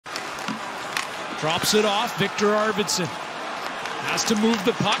Drops it off. Victor Arvidsson has to move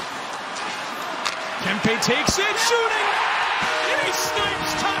the puck. Kempe takes it, shooting, and he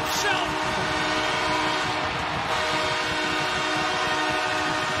snipes top shelf.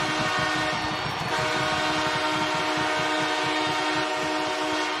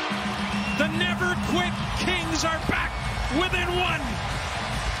 The never quit Kings are back within one.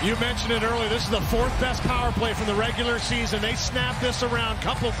 You mentioned it earlier. This is the fourth best power play from the regular season. They snapped this around.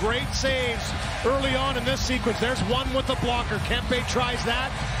 Couple great saves early on in this sequence. There's one with the blocker. Kempe tries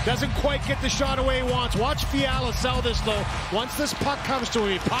that. Doesn't quite get the shot away he wants. Watch Fiala sell this, though. Once this puck comes to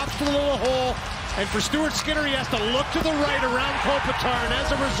him, he pops to the little hole. And for Stuart Skinner, he has to look to the right around Kopitar. And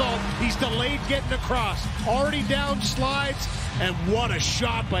as a result, he's delayed getting across. Already down, slides. And what a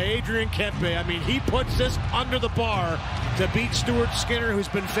shot by Adrien Kempe. I mean, he puts this under the bar to beat Stuart Skinner, who's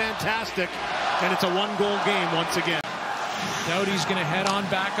been fantastic. And it's a one-goal game once again. Doughty's going to head on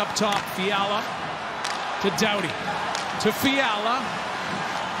back up top. Fiala to Doughty. To Fiala.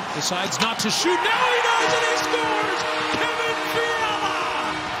 Decides not to shoot. Now he does, and he scores! Kevin Fiala!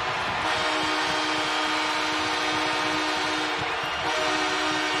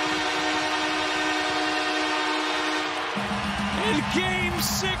 And Game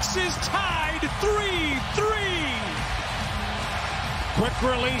 6 is tied 3-3. Quick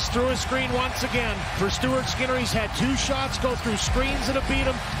release through a screen once again. For Stuart Skinner, he's had two shots go through screens that have beat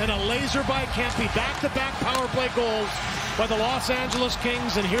him, and a laser by Kempe. Back-to-back power play goals by the Los Angeles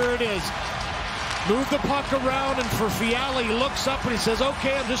Kings, and here it is. Move the puck around, and for Fiala, he looks up and he says,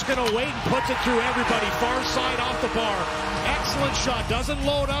 okay, I'm just going to wait, and puts it through everybody. Far side off the bar. Excellent shot. Doesn't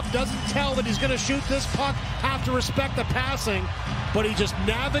load up, doesn't tell that he's going to shoot this puck. Have to respect the passing, but he just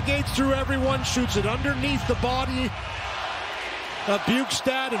navigates through everyone, shoots it underneath the body of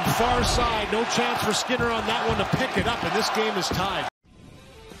Bukestad and far side. No chance for Skinner on that one to pick it up, and this game is tied.